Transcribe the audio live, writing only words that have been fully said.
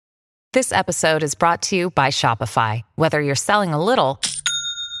This episode is brought to you by Shopify. Whether you're selling a little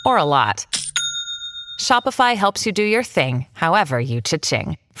or a lot, Shopify helps you do your thing, however you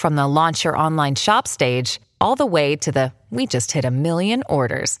cha-ching. From the launch your online shop stage, all the way to the we just hit 1 million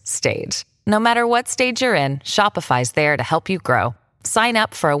orders stage. No matter what stage you're in, Shopify's there to help you grow. Sign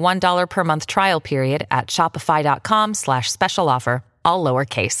up for a $1 per month trial period at shopify.com/special offer, all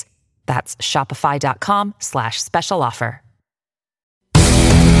lowercase. That's shopify.com/special offer.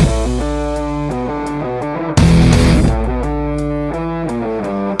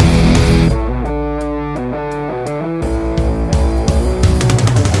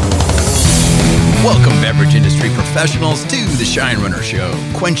 Welcome, beverage industry professionals, to the Shine Runner Show,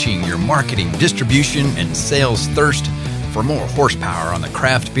 quenching your marketing, distribution, and sales thirst for more horsepower on the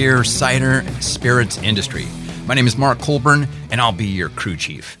craft beer, cider, and spirits industry. My name is Mark Colburn, and I'll be your crew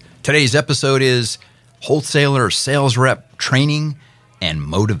chief. Today's episode is Wholesaler Sales Rep Training and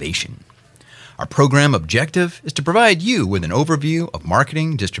Motivation. Our program objective is to provide you with an overview of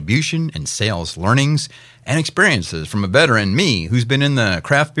marketing, distribution, and sales learnings and experiences from a veteran, me, who's been in the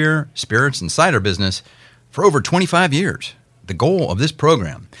craft beer, spirits, and cider business for over 25 years. The goal of this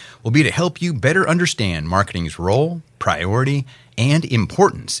program will be to help you better understand marketing's role, priority, and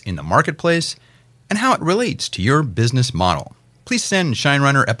importance in the marketplace and how it relates to your business model. Please send Shine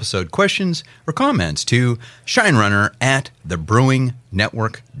Runner episode questions or comments to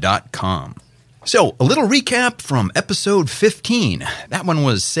shinerunner@thebrewingnetwork.com. So, a little recap from episode 15. That one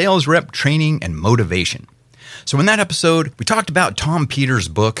was Sales Rep Training and Motivation. So in that episode, we talked about Tom Peters'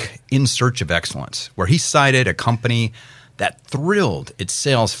 book, In Search of Excellence, where he cited a company that thrilled its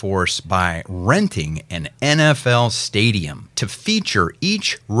sales force by renting an NFL stadium to feature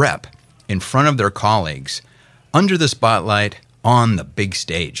each rep in front of their colleagues under the spotlight on the big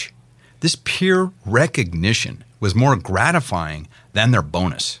stage. This peer recognition was more gratifying than their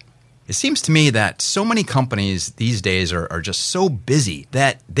bonus. It seems to me that so many companies these days are just so busy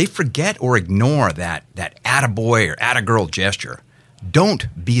that they forget or ignore that attaboy or attagirl gesture. Don't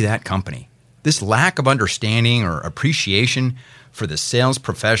be that company. This lack of understanding or appreciation for the sales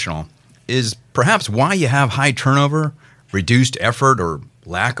professional is perhaps why you have high turnover, reduced effort, or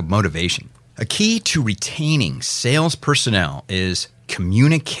lack of motivation. A key to retaining sales personnel is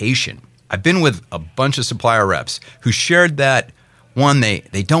communication. I've been with a bunch of supplier reps who shared that, one,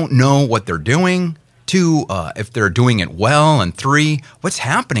 they don't know what they're doing. Two, if they're doing it well. And three, what's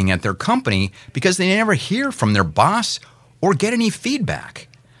happening at their company because they never hear from their boss or get any feedback.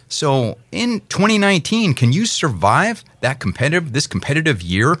 So in 2019, can you survive this competitive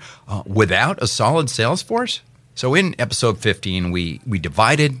year without a solid sales force? So in episode 15, we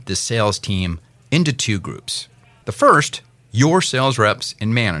divided the sales team into two groups. The first, your sales reps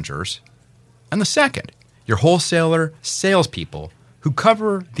and managers. And the second, your wholesaler salespeople who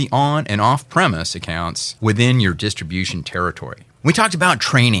cover the on- and off-premise accounts within your distribution territory. We talked about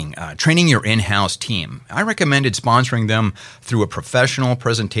training your in-house team. I recommended sponsoring them through a professional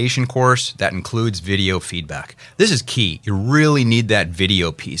presentation course that includes video feedback. This is key. You really need that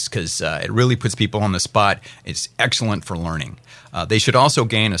video piece because it really puts people on the spot. It's excellent for learning. They should also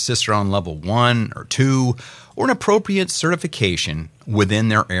gain a Cicerone Level 1 or 2 or an appropriate certification within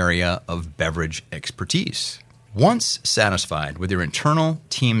their area of beverage expertise. Once satisfied with your internal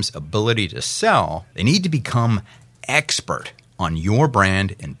team's ability to sell, they need to become expert on your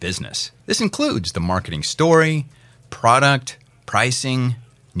brand and business. This includes the marketing story, product, pricing,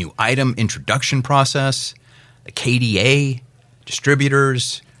 new item introduction process, the KDA,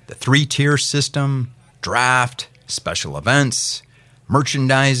 distributors, the 3-tier system, draft, special events,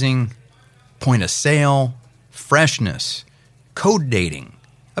 merchandising, point of sale, freshness, code dating,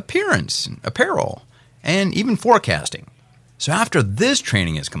 appearance, apparel, and even forecasting. So after this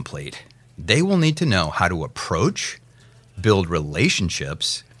training is complete, they will need to know how to approach, build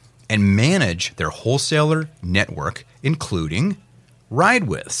relationships, and manage their wholesaler network, including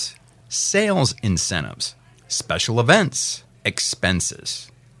ride-withs, sales incentives, special events,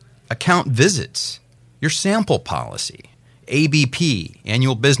 expenses, account visits, your sample policy, ABP,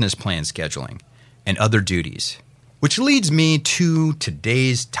 annual business plan scheduling, and other duties. Which leads me to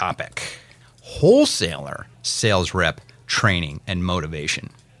today's topic. Wholesaler sales rep training and motivation.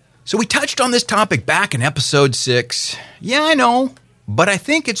 So we touched on this topic back in episode 6. Yeah, I know, but I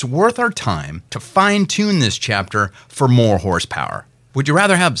think it's worth our time to fine-tune this chapter for more horsepower. Would you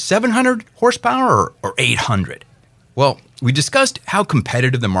rather have 700 horsepower or 800? Well, we discussed how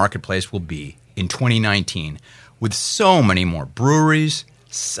competitive the marketplace will be in 2019 with so many more breweries,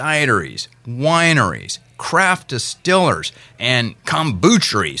 cideries, wineries, craft distillers, and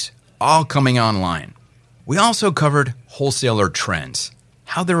kombucheries all coming online. We also covered wholesaler trends,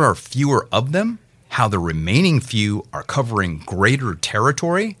 how there are fewer of them, how the remaining few are covering greater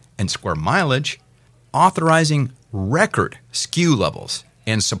territory and square mileage, authorizing record SKU levels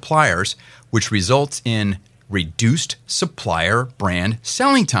and suppliers, which results in reduced supplier brand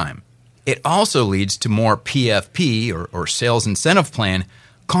selling time. It also leads to more PFP or sales incentive plan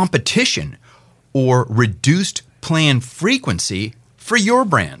competition or reduced plan frequency for your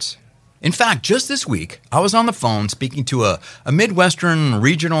brands. In fact, just this week, I was on the phone speaking to a Midwestern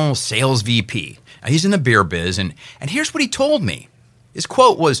regional sales VP. He's in the beer biz, and here's what he told me. His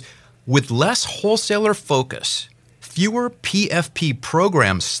quote was, "With less wholesaler focus, fewer PFP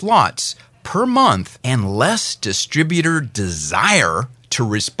program slots per month, and less distributor desire to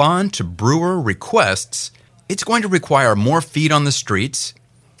respond to brewer requests, it's going to require more feet on the streets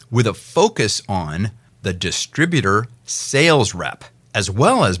with a focus on the distributor sales rep, as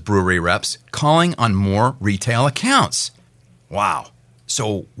well as brewery reps calling on more retail accounts." Wow.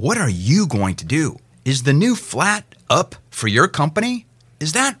 So what are you going to do? Is the new flat up for your company?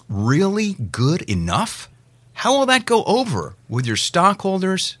 Is that really good enough? How will that go over with your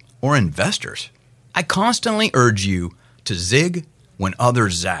stockholders or investors? I constantly urge you to zig when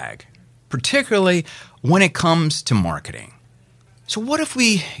others zag, particularly when it comes to marketing. So what if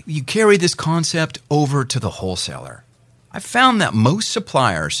you carry this concept over to the wholesaler? I've found that most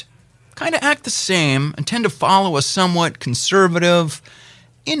suppliers kind of act the same and tend to follow a somewhat conservative,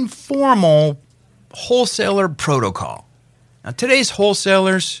 informal wholesaler protocol. Now, today's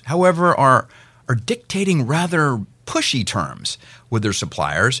wholesalers, however, are dictating rather pushy terms with their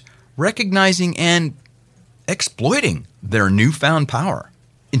suppliers, recognizing and exploiting their newfound power.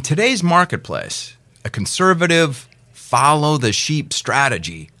 In today's marketplace, a conservative, follow-the-sheep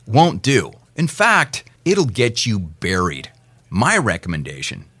strategy won't do. In fact, it'll get you buried. My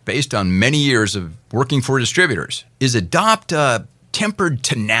recommendation, based on many years of working for distributors, is adopt a tempered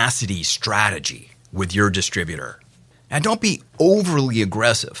tenacity strategy with your distributor. Now, don't be overly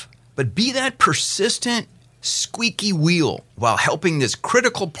aggressive, but be that persistent, squeaky wheel while helping this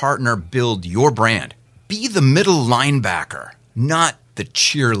critical partner build your brand. Be the middle linebacker, not the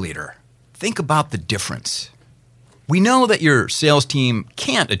cheerleader. Think about the difference. We know that your sales team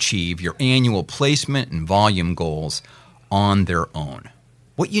can't achieve your annual placement and volume goals on their own.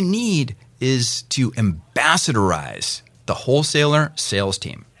 What you need is to ambassadorize the wholesaler sales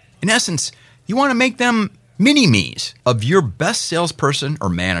team. In essence, you want to make them mini-me's of your best salesperson or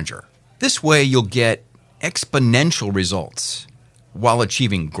manager. This way you'll get exponential results while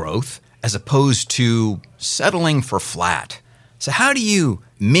achieving growth as opposed to settling for flat. So how do you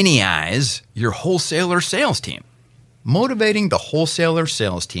mini-ize your wholesaler sales team? Motivating the wholesaler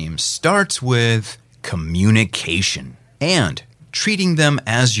sales team starts with communication and treating them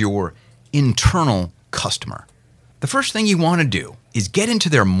as your internal customer. The first thing you want to do is get into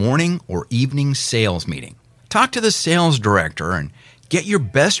their morning or evening sales meeting. Talk to the sales director and get your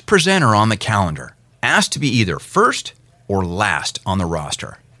best presenter on the calendar. Ask to be either first or last on the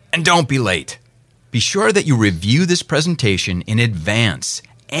roster. And don't be late. Be sure that you review this presentation in advance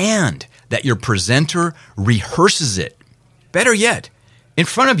and that your presenter rehearses it. Better yet, in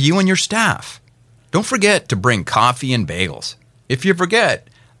front of you and your staff. Don't forget to bring coffee and bagels. If you forget,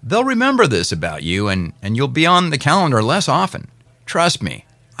 they'll remember this about you and you'll be on the calendar less often. Trust me,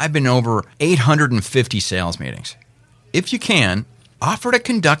 I've been over 850 sales meetings. If you can, offer to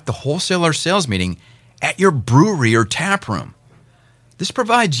conduct the wholesaler sales meeting at your brewery or tap room. This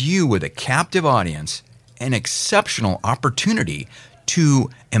provides you with a captive audience and exceptional opportunity to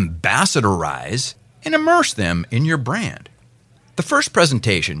ambassadorize and immerse them in your brand. The first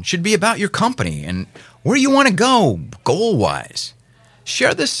presentation should be about your company and where you want to go goal-wise.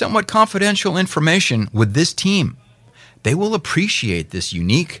 Share this somewhat confidential information with this team. They will appreciate this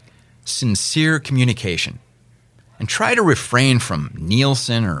unique, sincere communication. And try to refrain from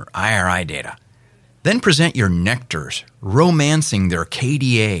Nielsen or IRI data. Then present your nectars, romancing their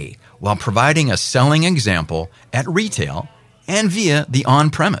KDA while providing a selling example at retail and via the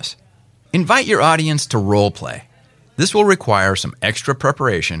on-premise. Invite your audience to role play. This will require some extra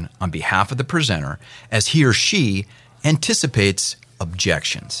preparation on behalf of the presenter as he or she anticipates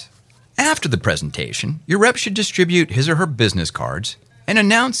objections. After the presentation, your rep should distribute his or her business cards and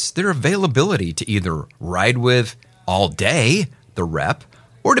announce their availability to either ride with all day the rep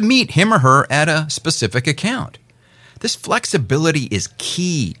or to meet him or her at a specific account. This flexibility is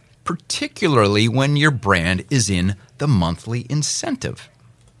key, particularly when your brand is in the monthly incentive.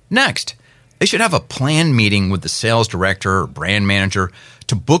 Next, they should have a planned meeting with the sales director or brand manager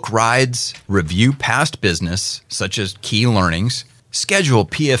to book rides, review past business, such as key learnings, schedule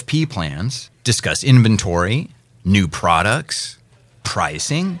PFP plans, discuss inventory, new products,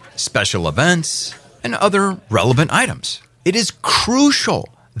 pricing, special events, and other relevant items. It is crucial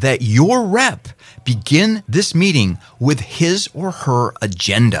that your rep begin this meeting with his or her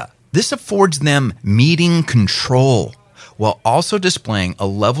agenda. This affords them meeting control while also displaying a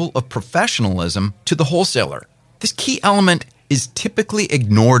level of professionalism to the wholesaler. This key element is typically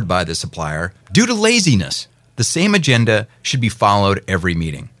ignored by the supplier due to laziness. The same agenda should be followed every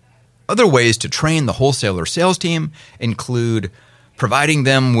meeting. Other ways to train the wholesaler sales team include providing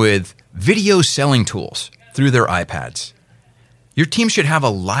them with video selling tools through their iPads. Your team should have a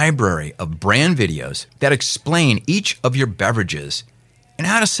library of brand videos that explain each of your beverages and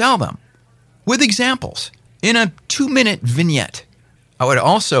how to sell them, with examples in a 2-minute vignette. I would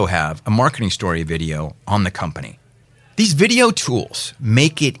also have a marketing story video on the company. These video tools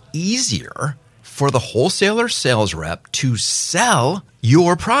make it easier for the wholesaler sales rep to sell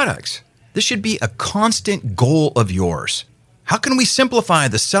your products. This should be a constant goal of yours. How can we simplify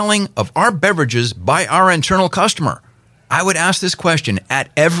the selling of our beverages by our internal customer? I would ask this question at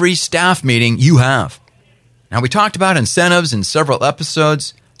every staff meeting you have. Now, we talked about incentives in several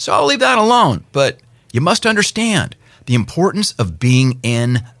episodes, so I'll leave that alone, but you must understand the importance of being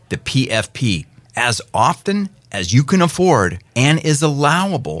in the PFP as often as you can afford and is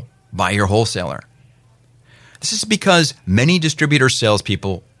allowable by your wholesaler. This is because many distributor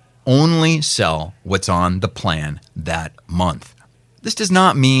salespeople only sell what's on the plan that month. This does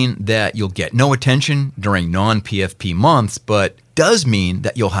not mean that you'll get no attention during non-PFP months, but does mean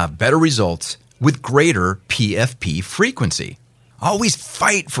that you'll have better results with greater PFP frequency. Always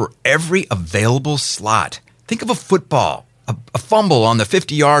fight for every available slot. Think of a football, a fumble on the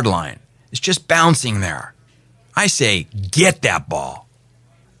 50-yard line. It's just bouncing there. I say, get that ball.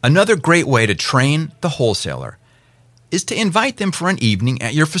 Another great way to train the wholesaler is to invite them for an evening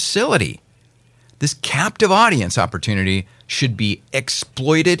at your facility. This captive audience opportunity should be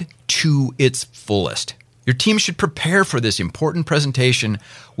exploited to its fullest. Your team should prepare for this important presentation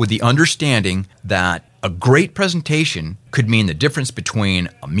with the understanding that a great presentation could mean the difference between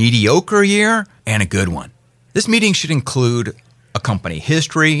a mediocre year and a good one. This meeting should include a company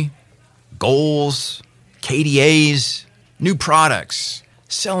history, goals, KDAs, new products,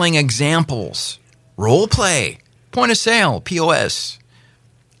 selling examples, role play, point of sale, POS,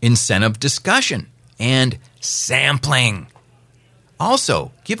 incentive discussion, and sampling.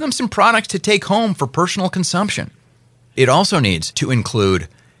 Also, give them some products to take home for personal consumption. It also needs to include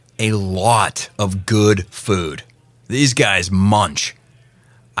a lot of good food. These guys munch.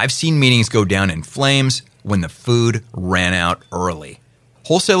 I've seen meetings go down in flames when the food ran out early.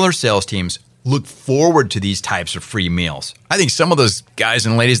 Wholesaler sales teams look forward to these types of free meals. I think some of those guys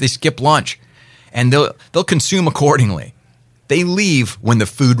and ladies, they skip lunch, and they'll consume accordingly. They leave when the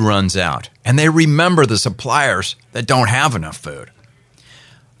food runs out, and they remember the suppliers that don't have enough food.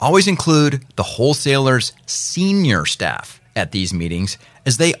 Always include the wholesaler's senior staff at these meetings,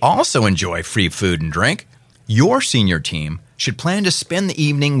 as they also enjoy free food and drink. Your senior team should plan to spend the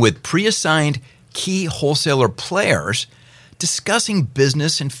evening with pre-assigned key wholesaler players discussing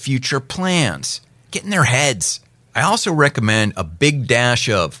business and future plans, get in their heads. I also recommend a big dash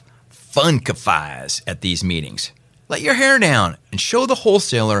of funkifies at these meetings. Let your hair down and show the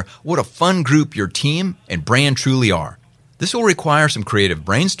wholesaler what a fun group your team and brand truly are. This will require some creative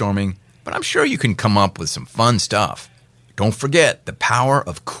brainstorming, but I'm sure you can come up with some fun stuff. Don't forget the power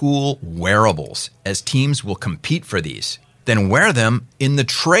of cool wearables, as teams will compete for these. Then wear them in the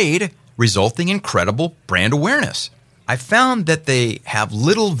trade, resulting in credible brand awareness. I found that they have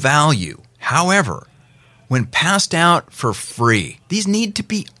little value. However, when passed out for free, these need to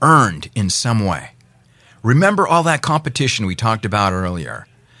be earned in some way. Remember all that competition we talked about earlier.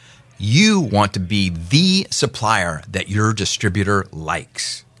 You want to be the supplier that your distributor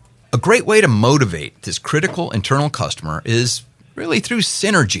likes. A great way to motivate this critical internal customer is really through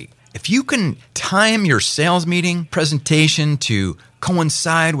synergy. If you can time your sales meeting presentation to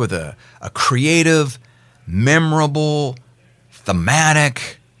coincide with a creative, memorable,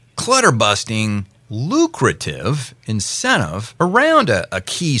 thematic, clutter-busting, lucrative incentive around a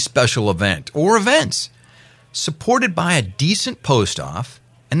key special event or events, supported by a decent post-off,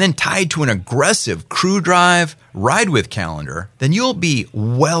 and then tied to an aggressive crew drive, ride-with calendar, then you'll be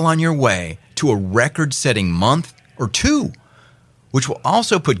well on your way to a record-setting month or two, which will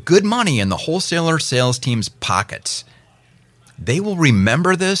also put good money in the wholesaler sales team's pockets. They will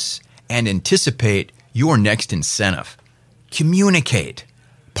remember this and anticipate your next incentive. Communicate,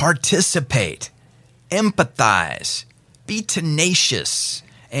 participate, empathize, be tenacious,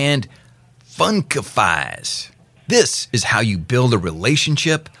 and funkifies. This is how you build a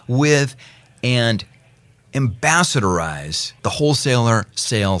relationship with and ambassadorize the wholesaler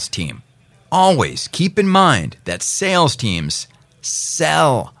sales team. Always keep in mind that sales teams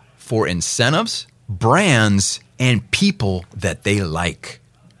sell for incentives, brands, and people that they like.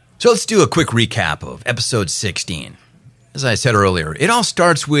 So let's do a quick recap of episode 16. As I said earlier, it all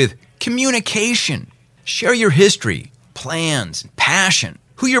starts with communication. Share your history, plans, passion,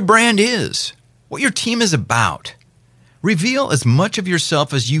 who your brand is, what your team is about. Reveal as much of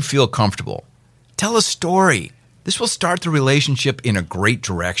yourself as you feel comfortable. Tell a story. This will start the relationship in a great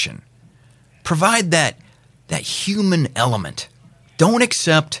direction. Provide that human element. Don't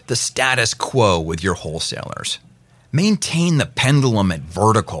accept the status quo with your wholesalers. Maintain the pendulum at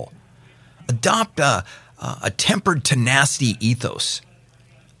vertical. Adopt a tempered tenacity ethos.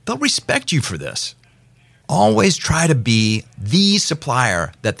 They'll respect you for this. Always try to be the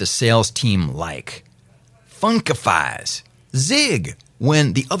supplier that the sales team like. Funkifies. Zig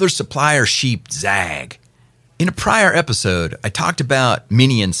when the other supplier sheep zag. In a prior episode, I talked about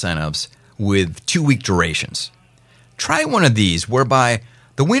mini incentives with 2-week durations. Try one of these whereby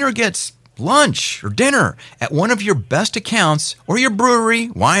the winner gets lunch or dinner at one of your best accounts or your brewery,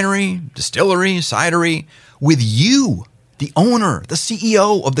 winery, distillery, cidery with you, the owner, the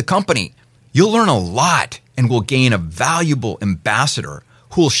CEO of the company. You'll learn a lot and will gain a valuable ambassador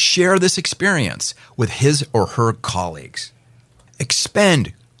who will share this experience with his or her colleagues.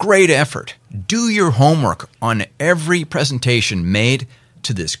 Expend great effort. Do your homework on every presentation made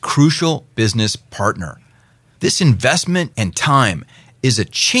to this crucial business partner. This investment and time is a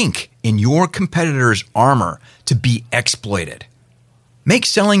chink in your competitor's armor to be exploited. Make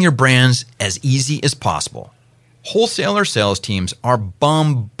selling your brands as easy as possible. Wholesaler sales teams are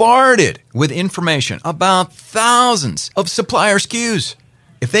bombarded with information about thousands of supplier SKUs.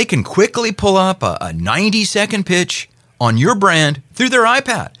 If they can quickly pull up a 90-second pitch on your brand through their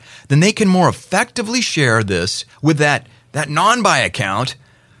iPad, then they can more effectively share this with that non-buy account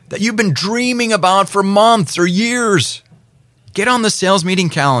that you've been dreaming about for months or years. Get on the sales meeting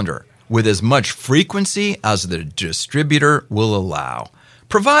calendar with as much frequency as the distributor will allow,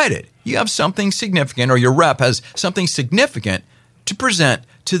 provided you have something significant or your rep has something significant to present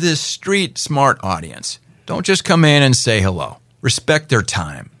to this street smart audience. Don't just come in and say hello. Respect their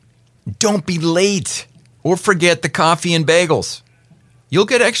time. Don't be late or forget the coffee and bagels. You'll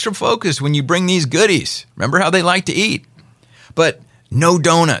get extra focus when you bring these goodies. Remember how they like to eat. But no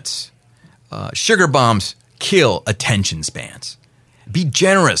donuts. Sugar bombs kill attention spans. Be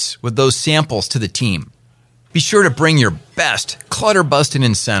generous with those samples to the team. Be sure to bring your best clutter-busting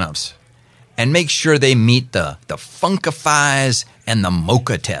incentives and make sure they meet the Funkifies and the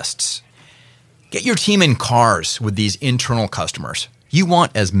Mocha tests. Get your team in cars with these internal customers. You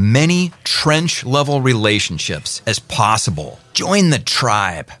want as many trench-level relationships as possible. Join the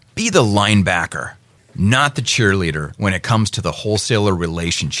tribe. Be the linebacker, not the cheerleader when it comes to the wholesaler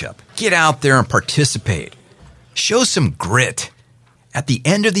relationship. Get out there and participate. Show some grit. At the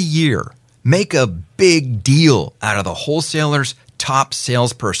end of the year, make a big deal out of the wholesaler's top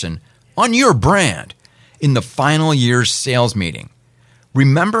salesperson on your brand in the final year's sales meeting.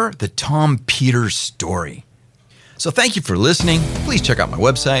 Remember the Tom Peters story. So thank you for listening. Please check out my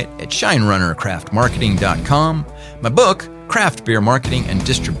website at ShineRunnerCraftMarketing.com. My book, Craft Beer Marketing and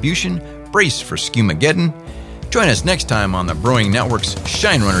Distribution, Brace for Skumageddon. Join us next time on the Brewing Network's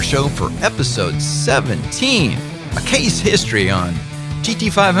Shine Runner Show for episode 17, a case history on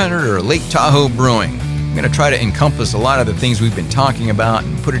GT500 or Lake Tahoe Brewing. I'm going to try to encompass a lot of the things we've been talking about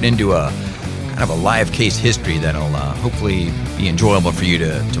and put it into a kind of a live case history that'll hopefully be enjoyable for you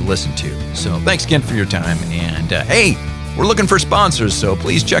to listen to. So thanks again for your time. And hey, we're looking for sponsors, so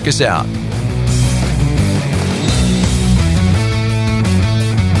please check us out.